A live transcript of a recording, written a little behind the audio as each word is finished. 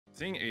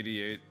Seeing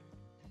 88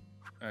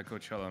 at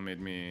Coachella made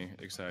me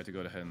excited to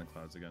go to Head in the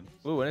Clouds again.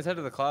 Ooh, when is Head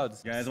of the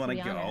Clouds? You guys want to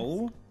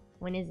go?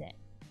 When is it?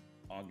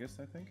 August,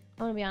 I think.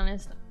 I want to be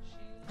honest.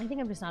 I think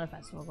I'm just not a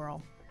festival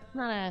girl.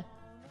 I'm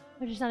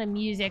just not a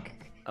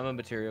music. I'm a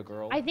material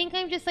girl. I think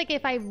I'm just like,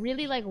 if I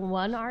really like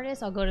one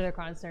artist, I'll go to their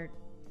concert.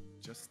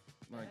 Just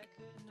like,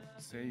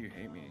 say you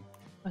hate me.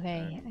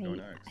 Okay,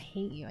 I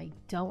hate you. I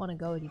don't want to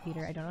go with you,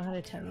 Peter. I don't know how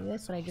to tell you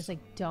this, but I just like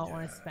don't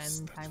want to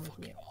spend time with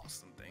you.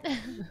 Awesome thing.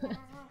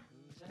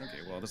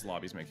 Okay, well this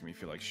lobby's making me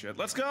feel like shit.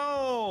 Let's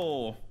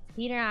go.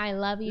 Peter, I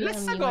love you,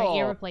 Let's and you go.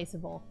 are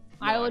irreplaceable.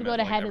 No, I would go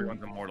to heaven.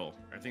 Everyone's immortal.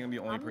 I think I'm the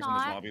only person in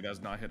this lobby that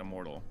has not hit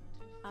immortal.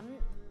 I'm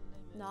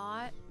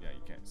not. Yeah,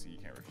 you can't see. You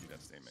can't refute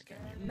that statement, can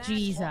you?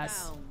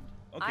 Jesus.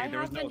 Okay, there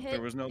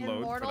was no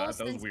load for that.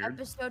 That was weird.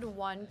 Episode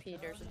 1,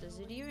 Peter. So does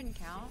it even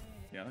count?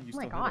 Yeah, you Oh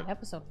my still god, hit it.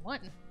 episode 1.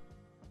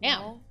 Yeah,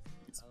 No.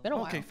 it's been a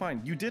while. Okay,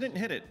 fine. You didn't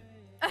hit it.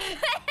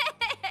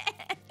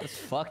 It's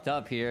fucked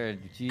up here.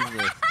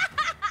 Jesus.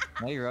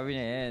 Now you're rubbing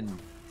it in.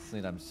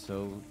 Slade, I'm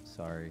so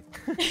sorry.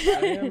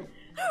 I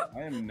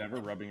am never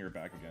rubbing your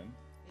back again.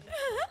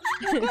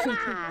 Come on,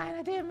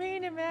 I didn't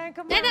mean it, man.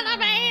 Come on.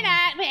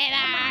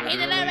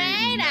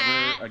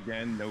 Never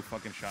again. No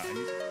fucking shot.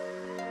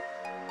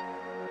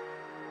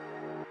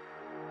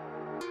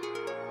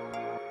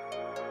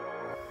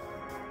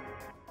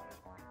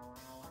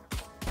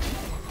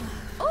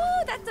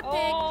 Oh, that's a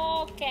pick.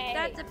 Okay.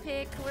 That's a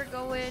pick. We're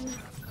going.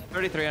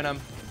 33 on him.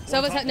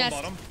 So was that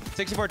Nest.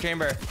 64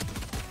 chamber.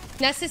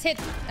 Nest is hit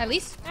at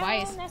least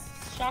twice. Nest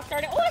shock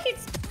darted. Oh,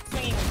 he's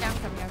swinging. I'm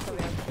coming. I'm very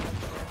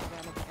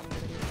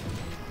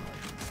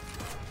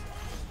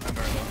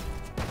low.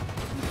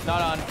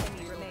 Not on.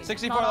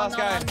 64 last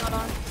guy. Not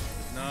on.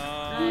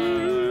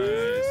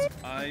 Nice.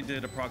 I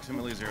did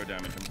approximately 0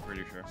 damage. I'm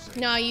pretty sure.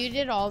 No, you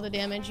did all the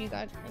damage. You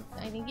got.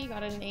 I think you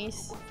got an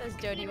ace. Says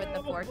Jody with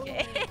the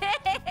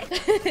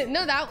 4K.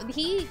 No,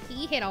 he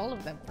hit all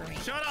of them for me.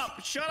 Shut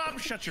up! Shut up!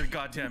 Shut your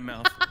goddamn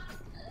mouth.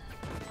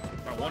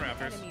 Got one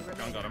Raptors.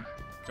 John got him.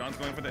 John's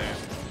going for the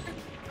ace.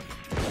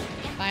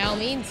 By all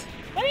means.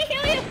 Let me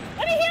heal you.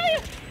 Let me heal you.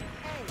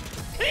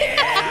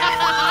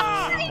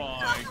 Oh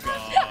my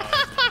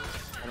god.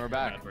 And we're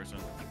back. Bad person.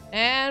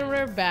 And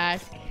we're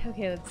back.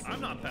 Okay, let's see. I'm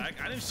not back.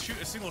 I didn't shoot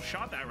a single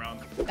shot that round.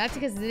 That's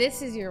because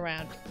this is your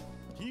round.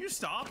 Can you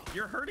stop?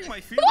 You're hurting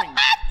my feelings. What?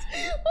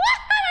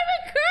 I'm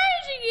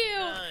encouraging you.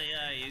 Oh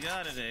yeah, you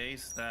got an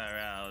ace that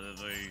round.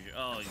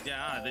 Oh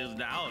yeah,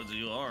 now it's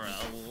your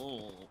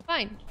round.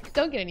 Fine.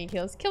 Don't get any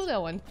kills. Kill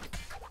no one.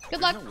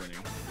 Good luck. No winning.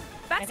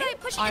 Backside,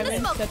 push I'm in the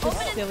in smoke. such a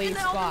Open silly in the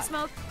open spot.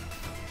 smoke.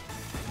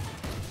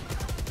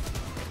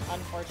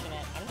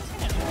 Unfortunate. I'm just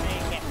gonna try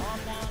and get mom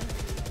down.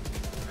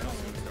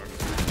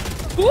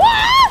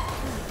 What?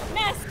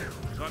 Nest.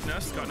 Got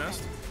nest. Got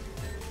nest.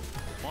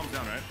 Mom's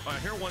down, right? I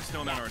hear one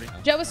snowman already.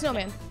 Joe was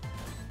snowman.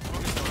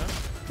 One snowman.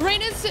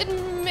 Raina's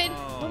in mid.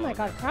 Oh my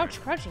god.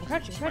 Crouching.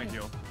 Might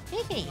heal.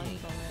 Hey.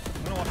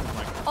 I'm gonna watch the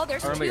mic. Oh,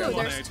 there's Or two. we got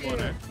There's One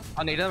two. A.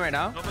 I'll need them right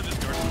now. Nothing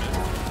just guards mid.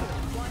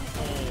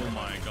 Oh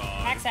my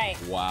god. Backside.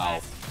 Wow.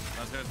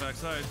 Last guy's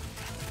backside.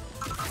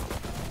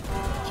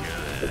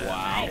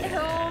 Wow.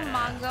 Oh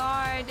my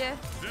god.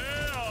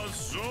 Yeah,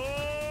 so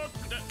oh.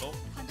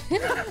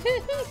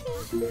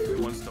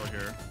 One's still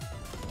here.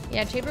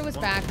 Yeah, Chamber was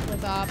back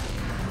with op.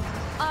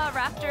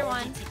 Raptor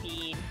one.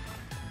 TP'd.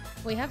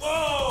 We have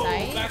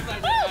sight.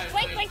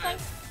 Flank.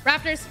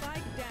 Raptors.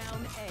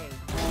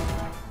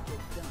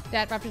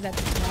 Dead. Raptors dead.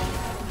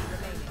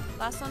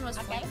 Last one was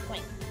Okay, flank.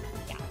 flank.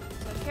 Yeah.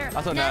 So careful.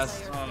 Also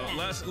Nest.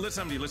 Nest. Let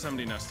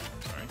somebody nest.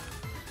 Sorry.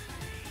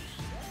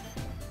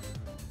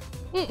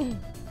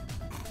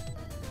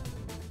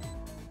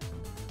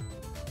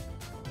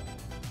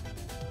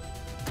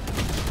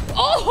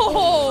 Oh!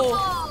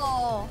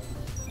 Oh.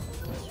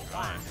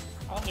 Fine.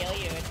 I'll heal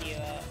you if you.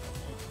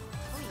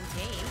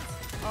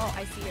 Oh,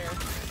 I see her.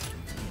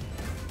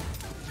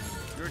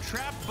 You're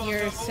trapped. Bucko.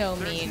 You're so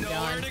There's mean,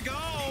 nowhere John. to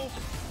go.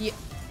 Yeah.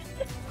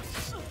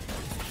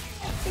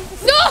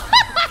 No!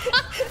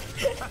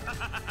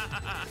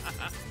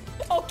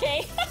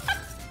 Okay.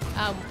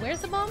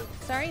 Where's the bomb?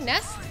 Sorry,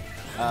 Nest?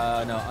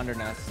 No, under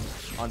Nest.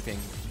 On ping.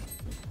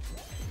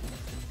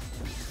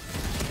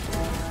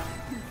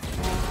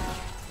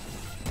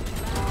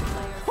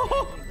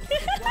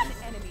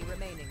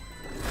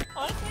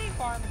 Honestly,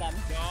 farm them.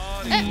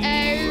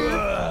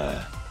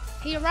 Uh-oh.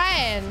 He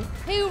ran.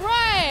 He I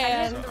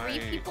ran. had 3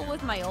 people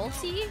with my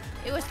ulti.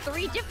 It was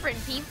 3 different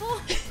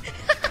people.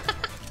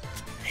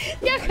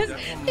 Yeah, because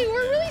they were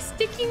really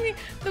sticking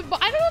the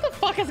I don't know what the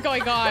fuck is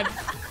going on.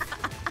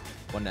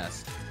 One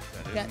Nest.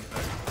 That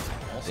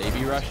is Yeah.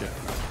 Baby Russia.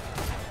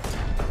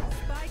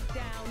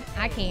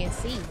 I can't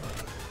see.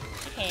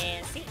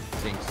 Can't see.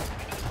 Jinx.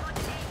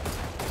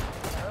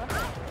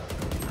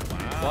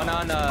 One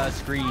on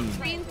screen.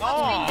 Screen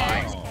Oh.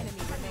 dead.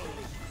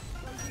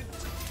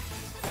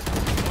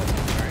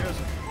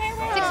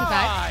 65.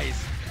 Nice.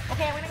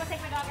 Okay, I'm gonna go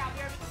take my dog out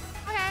here.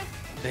 Okay.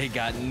 They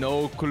got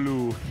no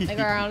clue. The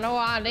girl, no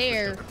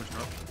idea.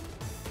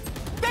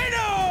 They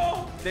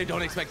know. They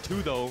don't expect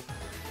 2 though.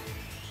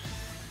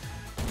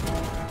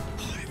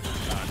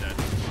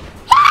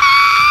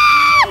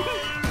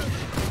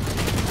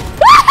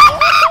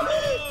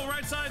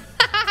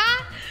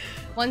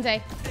 One's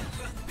A.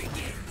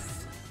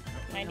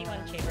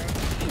 91 chamber.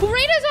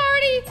 Rita's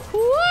already.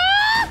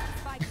 What?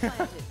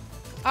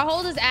 I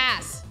hold his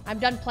ass. I'm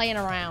done playing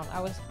around. I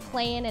was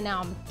playing and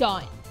now I'm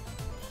done.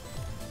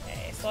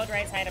 Okay, slowed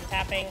right side. I'm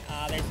tapping.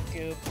 There's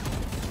goop.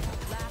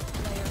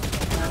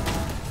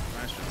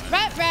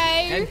 Right,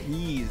 right. And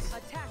he's.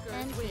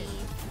 And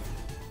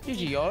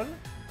GG, y'all.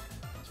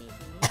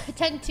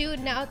 10-2.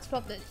 Now it's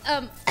 12.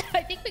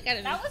 I think we got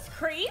it. That was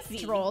crazy.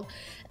 Trolled.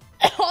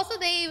 Also,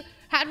 they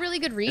had really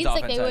good reads.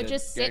 Like they would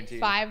just sit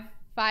guaranteed.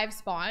 five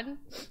spawn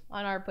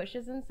on our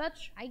pushes and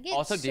such. I get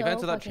Also, so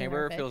defense without fucking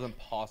chamber nervous. feels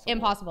impossible.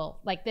 Impossible.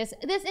 Like this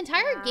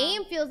entire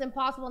game feels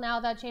impossible now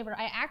without chamber.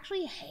 I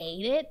actually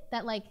hate it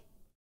that I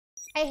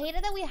hate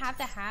it that we have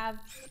to have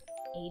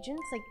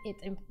agents. Like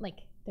it's like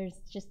there's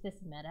just this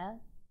meta.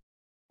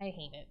 I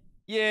hate it.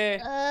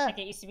 Yeah. Like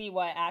it used to be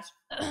what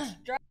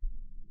Astra.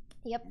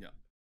 Yep.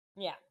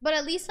 Yeah. But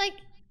at least like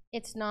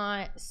it's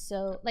not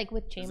so like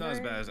with chamber. It's not as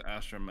bad as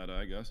Astra meta,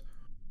 I guess.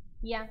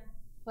 Yeah,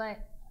 but I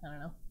don't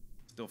know.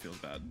 Still feels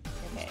bad.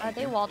 Okay. Are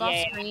they walled off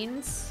Yeah.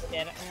 screens?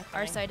 Did it.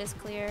 Our side is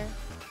clear.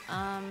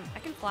 I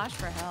can flash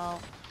for hell.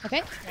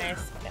 Okay.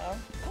 Nice. No.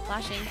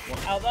 Flashing.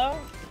 Elbow.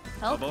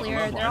 Hell Elbow, clear.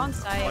 elbow, They're on blind.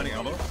 side. Blinding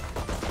elbow.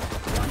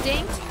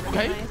 Dinked.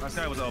 Okay. Nice. Last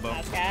guy was elbow.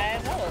 Last guy.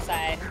 Elbow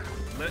side.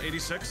 Lit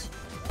 86.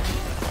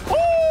 Woo!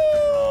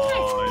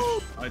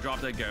 I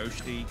dropped a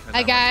ghosty.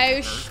 A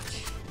ghost.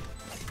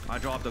 I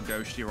dropped a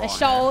ghosty raw. A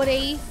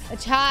shorty. A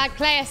child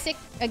classic.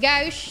 A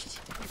ghost.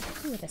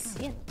 Ooh, with a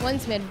skin.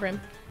 One's mid brim.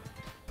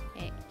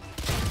 Hey.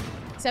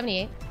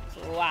 78.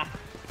 Wow.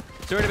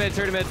 Turn to mid.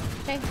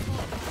 Okay.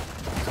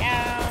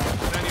 Yeah.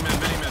 Many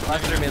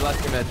mid.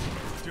 Last two mid.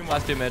 Two more.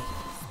 Last two mid.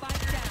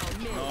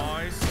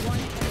 Nice.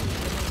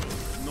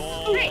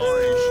 Nice.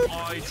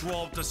 I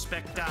dropped a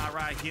spectre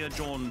right here,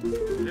 John.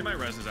 They might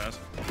res his ass.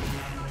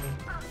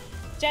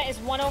 Jet is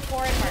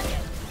 104 in market.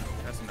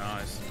 That's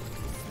nice.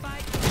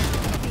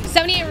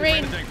 78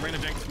 rain. Rain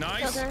of dink.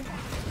 Nice. Killed her.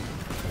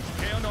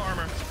 KO, no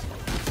armor.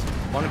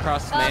 One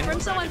across main. From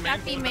someone Back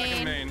back in B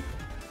main. main.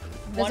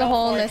 There's a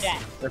hole in 104 this.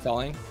 Jet. They're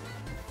falling.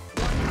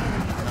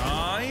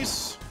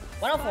 Nice.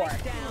 104.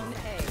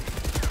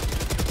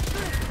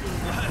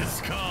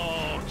 Let's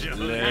go,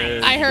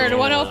 Joe. I heard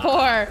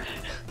 104.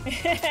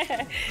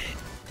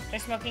 They're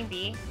smoking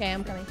B. Okay,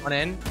 I'm coming. One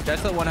in.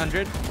 Jet's at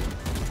 100.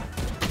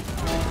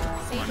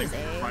 Sage is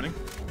A. Running.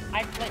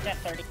 I split Jet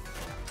 30.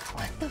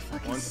 What the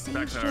fuck One is Sage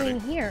backside doing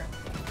already. here?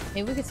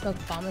 Maybe we could smoke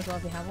bomb as well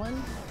if we have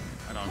one.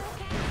 I don't.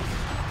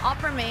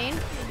 Opera main.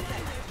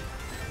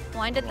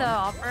 Blinded the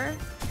opera.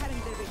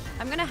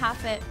 I'm gonna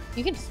half it.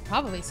 You can just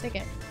probably stick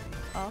it.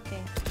 Oh,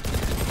 okay.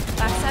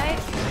 Backside.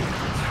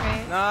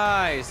 Straight.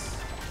 Nice.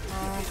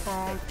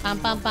 Bum,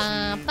 bum,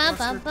 bum, bum,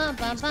 bum, bum,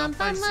 bum, bum,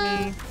 bum.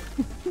 I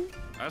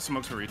have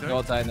smokes for Rita. Go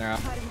outside and they're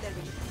out.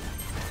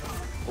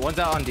 One's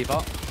out on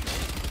default.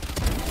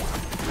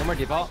 One more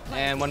default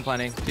and one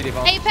planning. Two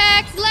default.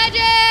 Apex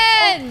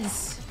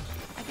Legends!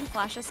 I can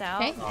flash us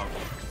out. Okay.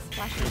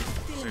 Flash it.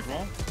 Safe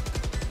wall.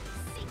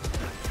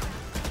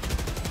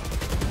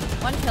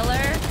 One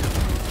pillar.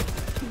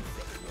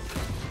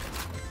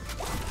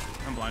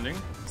 I'm blinding.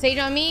 Sage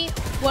on me.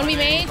 One B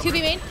main, two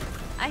B main.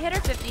 I hit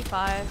her 55.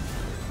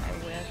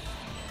 I wish.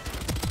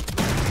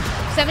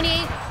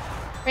 78.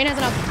 Rain has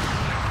an up.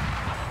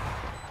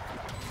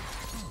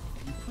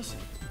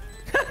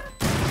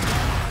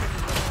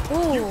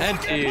 Ooh.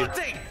 Empty. And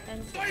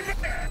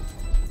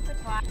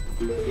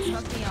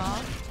smoked me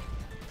off.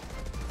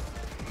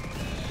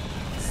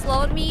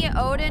 Slowed me.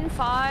 Odin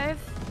 5.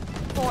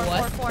 4,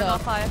 What 4, 4, the-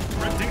 not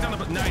 5. Dig down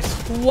the nice.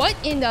 What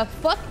in the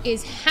fuck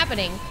is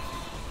happening?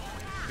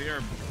 They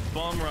are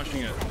bum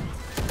rushing it.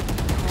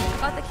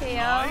 Got the KO.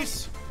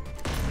 Nice.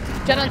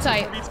 Jet on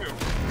site. 42.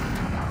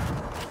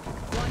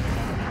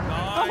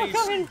 Oh my Nice.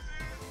 god.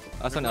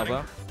 That's an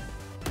elbow.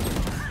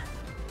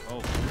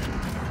 Oh.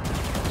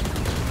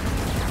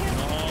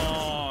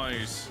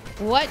 Nice.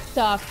 What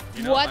the?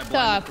 You know, I What the?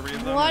 blinded 3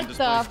 of them What and the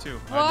displaced 2.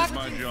 I fuck? did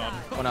my job.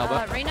 One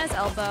elbow. Reyna's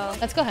elbow.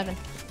 Let's go, Heaven.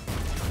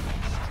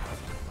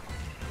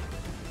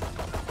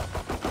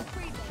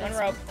 One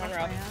rope. One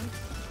rope.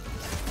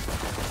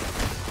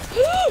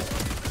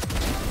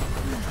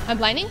 I'm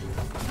blinding.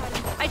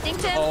 I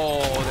dinked him.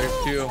 Oh,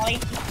 there's two. Molly.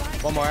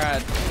 One more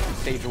at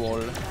stage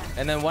wall.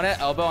 And then one at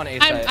elbow on A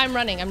side. I'm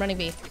running. I'm running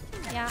B.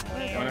 Yeah,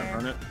 Run it,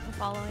 run it. I'm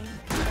following.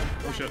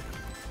 Oh shit.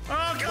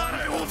 Oh god,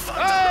 I will fuck.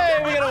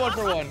 Hey, we got a 1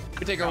 for 1.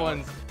 We take our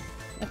ones.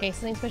 Okay,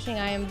 Sling's pushing.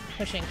 I am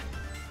pushing.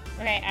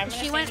 Okay, I'm gonna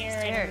She stay went here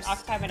stairs. and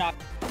occupy my dog.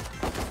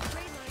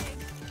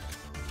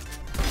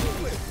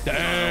 I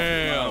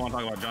Damn. don't want to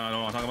talk about John. I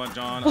don't want to talk about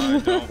John. I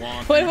don't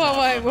want to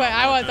What?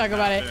 I want to talk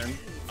about it.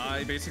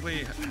 I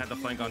basically had the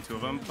flank on 2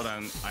 of them, but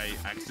then I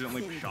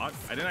accidentally shot.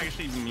 I didn't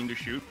actually mean to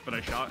shoot, but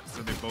I shot,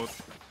 so they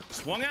both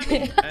swung at me,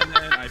 and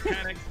then I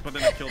panicked, but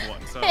then I killed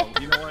one. So,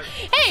 you know what?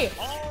 Hey,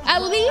 at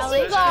least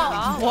we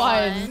got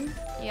one.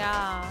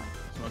 Yeah.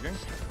 Smoking?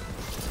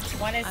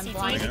 One is I'm CT.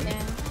 blinded in.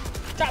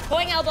 Drop.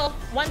 Going elbow.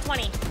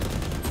 120.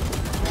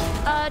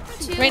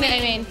 2 Reyna,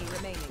 main.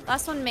 I mean.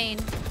 Last one main.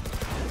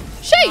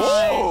 Sheesh!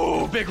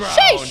 Oh, big round.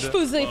 Sheesh,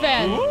 Fuzzy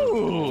fan!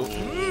 Ooh.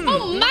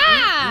 Oh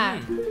my!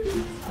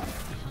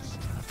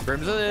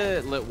 Grim's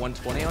lit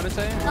 120, I want to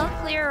say. Hill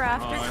clear,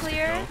 rafter Oh,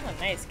 clear. Oh,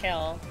 nice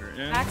kill. We're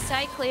in.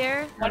 Backside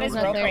clear. What is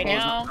not broke there. right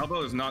now?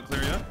 Elbow is not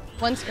clear yet.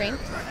 One screen.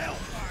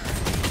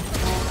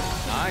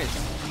 Nice.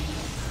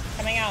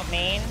 Coming out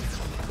main.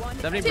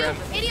 70 Grim.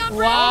 80 on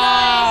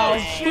Wow!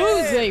 Nice.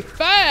 Fuzzy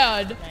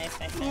fan! Nice,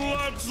 nice,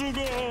 nice. Let's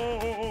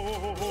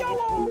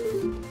go.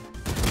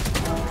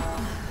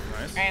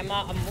 Nice. Alright,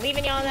 I'm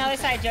leaving you on the other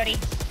side, Jody.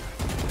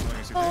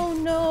 Oh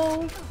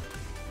no.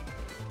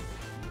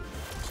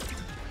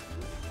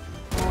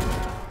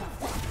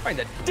 Right in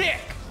the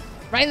dick.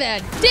 Right in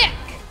the dick!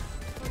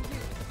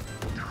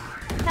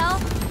 Hell.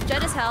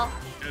 Jed is hell.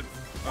 Good.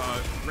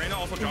 Reyna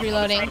also dropped.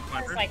 Reloading. On the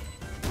side of It's like,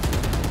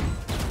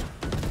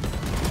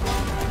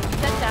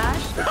 Jed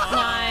dash.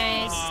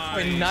 nice.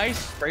 Wait, nice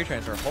spray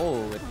transfer.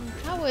 Holy.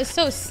 That was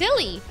so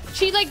silly.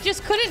 She like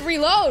just couldn't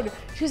reload.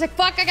 She was like,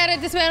 fuck, I gotta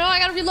dismantle, I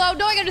gotta reload,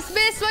 no, I gotta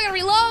dismiss, no, I gotta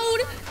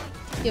reload.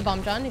 You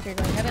bomb John if you're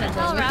going heaven, I'm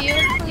Hell, going with you.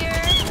 rafter clear.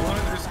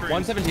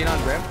 117 on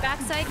Grim.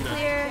 Backside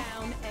clear.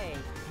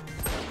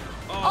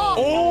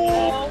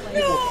 Oh!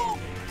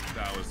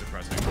 That was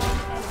depressing.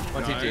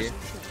 1 Nice. CT.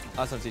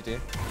 Awesome CT.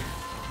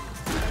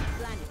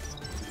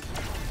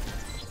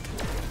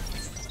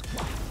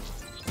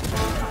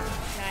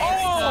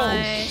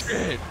 Nice.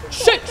 Shit.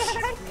 Shit!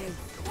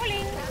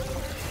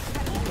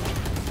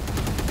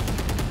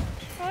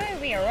 Oh,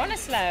 we are on a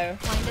slow.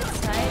 Blinded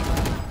side.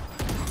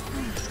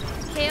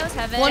 KO's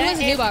heaven. One was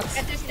a new box.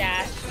 That's just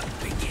dash.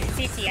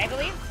 CT, I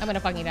believe. I'm gonna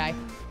fucking die.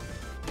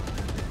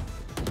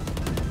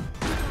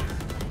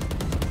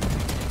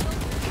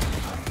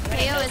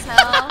 KO is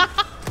hell.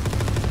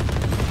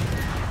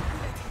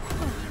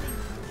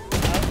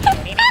 Oh,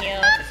 you need a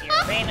heal because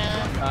you're Reyna.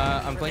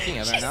 I'm flanking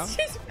it right now.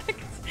 She's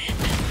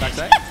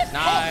Backside.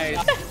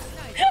 Nice.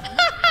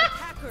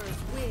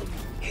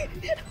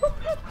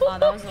 Oh,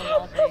 that was a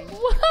wall thing.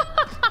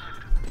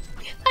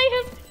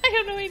 I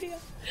have no idea.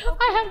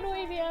 I have no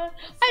idea.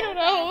 I don't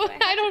know.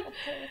 I don't.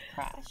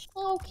 Crash.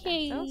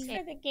 Okay. Thanks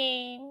for the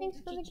game. Thanks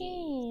for the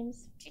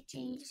games.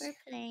 Thanks for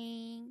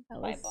playing.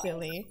 That was Bye-bye.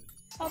 silly.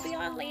 I'll be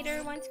on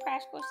later once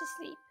Crash goes to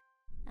sleep.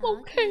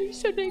 Okay,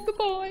 so say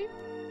goodbye.